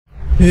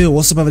Hey,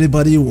 what's up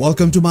everybody,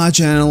 welcome to my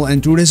channel,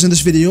 and today's in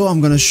this video I'm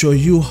gonna show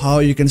you how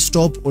you can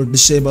stop or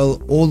disable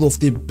all of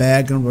the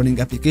background running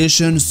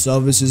applications,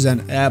 services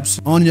and apps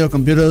on your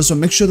computer. So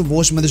make sure to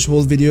watch this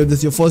whole video. If this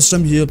is your first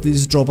time here,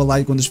 please drop a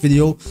like on this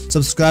video,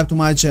 subscribe to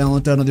my channel,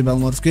 turn on the bell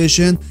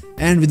notification,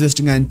 and with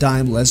wasting any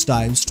time, let's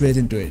dive straight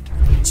into it.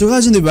 So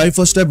guys, in the very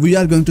first step we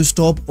are going to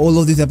stop all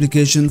of these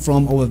applications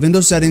from our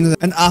Windows settings,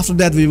 and after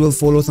that we will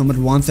follow some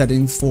advanced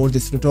settings for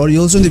this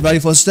tutorial. So in the very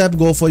first step,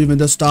 go for your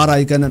Windows star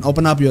icon and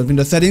open up your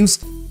Windows settings.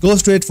 Go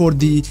straight for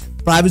the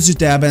privacy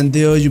tab, and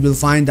there you will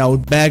find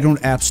out background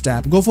apps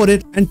tab. Go for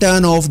it and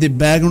turn off the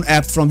background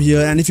app from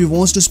here, and if you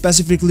want to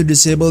specifically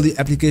disable the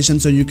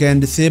application, so you can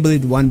disable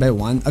it one by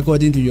one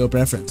according to your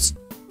preference.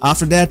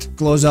 After that,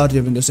 close out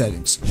your Windows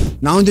settings.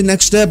 Now in the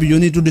next step, you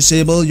need to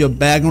disable your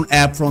background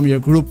app from your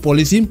group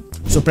policy.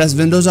 So press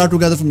Windows R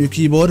together from your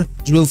keyboard.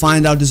 You will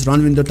find out this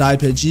run window, type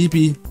here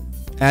gp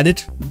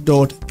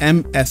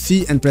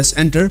edit.msc and press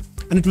enter,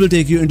 and it will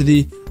take you into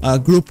the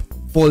group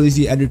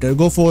policy editor.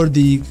 Go for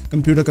the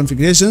computer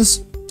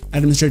configurations,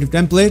 administrative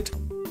template,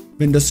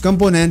 Windows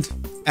component,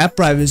 app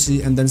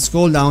privacy, and then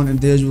scroll down, and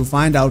there you will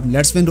find out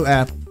let's window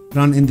app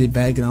run in the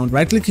background.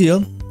 Right click here,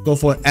 go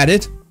for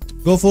edit,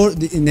 go for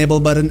the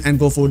enable button and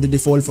go for the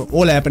default for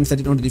all app and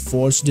set it on the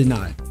force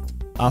deny.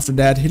 After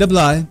that, hit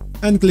apply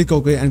and click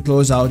OK and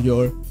close out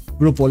your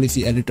group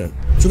policy editor.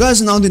 So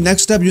guys, now the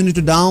next step, you need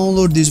to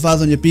download these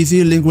files on your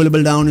PC. Link will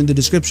be down in the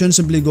description.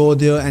 Simply go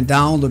there and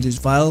download this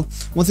file.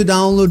 Once you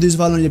download this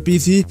file on your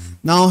PC,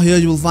 now here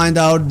you will find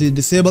out the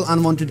disable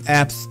unwanted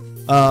apps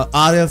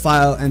RL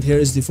file, and here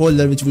is the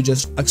folder which we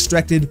just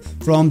extracted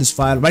from this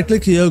file. Right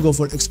click here, go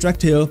for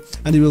extract here,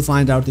 and you will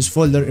find out this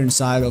folder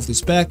inside of this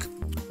pack.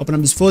 Open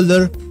up this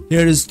folder.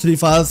 Here is 3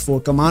 files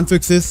for command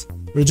fixes,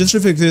 registry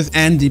fixes,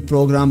 and the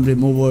program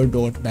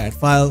remover.bat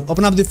file.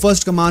 Open up the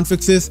first command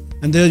fixes,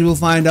 and there you will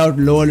find out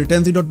lower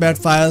latency.bat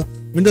file,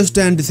 Windows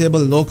 10 disable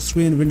lock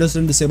screen, Windows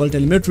 10 disable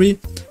telemetry,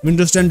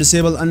 Windows 10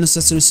 disable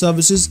unnecessary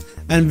services,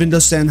 and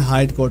Windows 10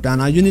 hide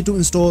Cortana. You need to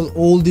install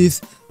all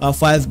these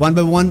files one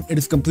by one. It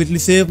is completely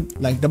safe.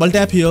 Like double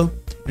tap here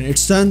and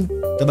it's done.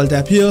 Double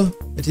tap here,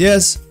 hit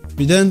yes,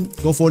 be done.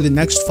 Go for the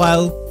next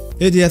file,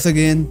 hit yes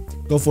again,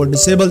 go for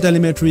disable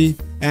telemetry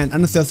and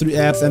unnecessary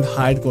apps and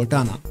hide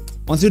Cortana.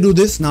 Once you do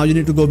this, now you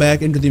need to go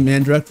back into the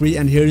main directory,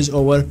 and here is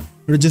our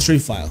registry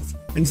files.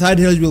 Inside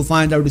here you will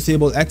find out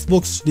disable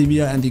Xbox,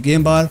 DVR and the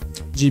game bar,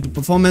 GPU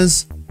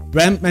performance,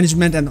 RAM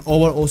management and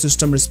overall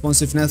system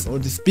responsiveness or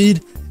the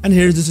speed, and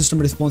here is the system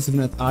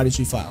responsiveness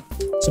RiPEX file.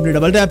 Simply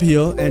double tap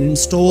here and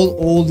install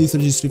all these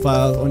registry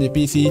files on your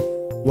PC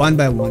one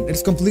by one.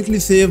 It's completely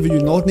safe. You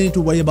do not need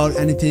to worry about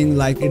anything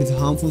like it is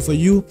harmful for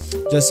you.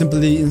 Just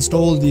simply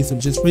install these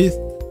registries.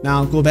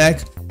 Now go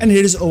back, and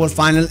here is our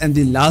final and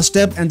the last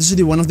step, and this is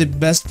the one of the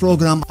best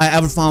program I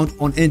ever found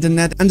on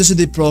internet, and this is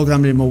the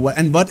program remover.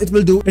 And what it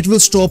will do, it will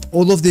stop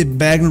all of the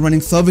background running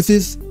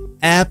services,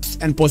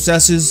 apps and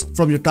processes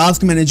from your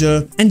task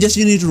manager, and just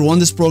you need to run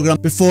this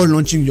program before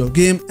launching your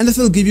game, and this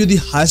will give you the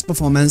highest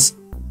performance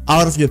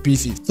out of your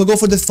PC. So go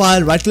for this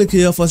file, right click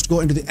here, first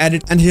go into the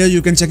edit, and here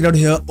you can check it out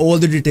here all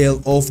the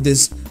detail of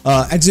this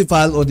exe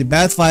file or the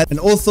bat file, and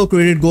also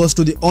credit goes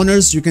to the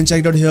owners. You can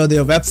check it out here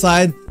their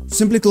website.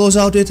 Simply close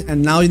out it,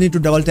 and now you need to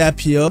double tap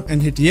here and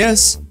hit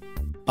yes.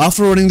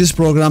 After running this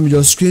program,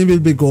 your screen will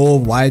be go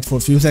white for a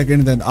few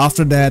seconds. Then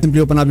after that, simply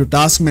open up your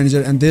task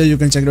manager, and there you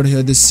can check it out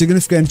here the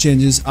significant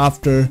changes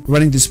after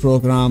running this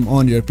program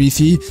on your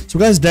PC. So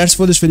guys, that's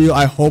for this video.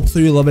 I hope so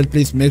you love it.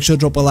 Please make sure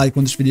to drop a like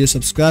on this video,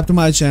 subscribe to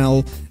my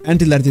channel,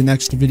 until at the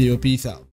next video. Peace out.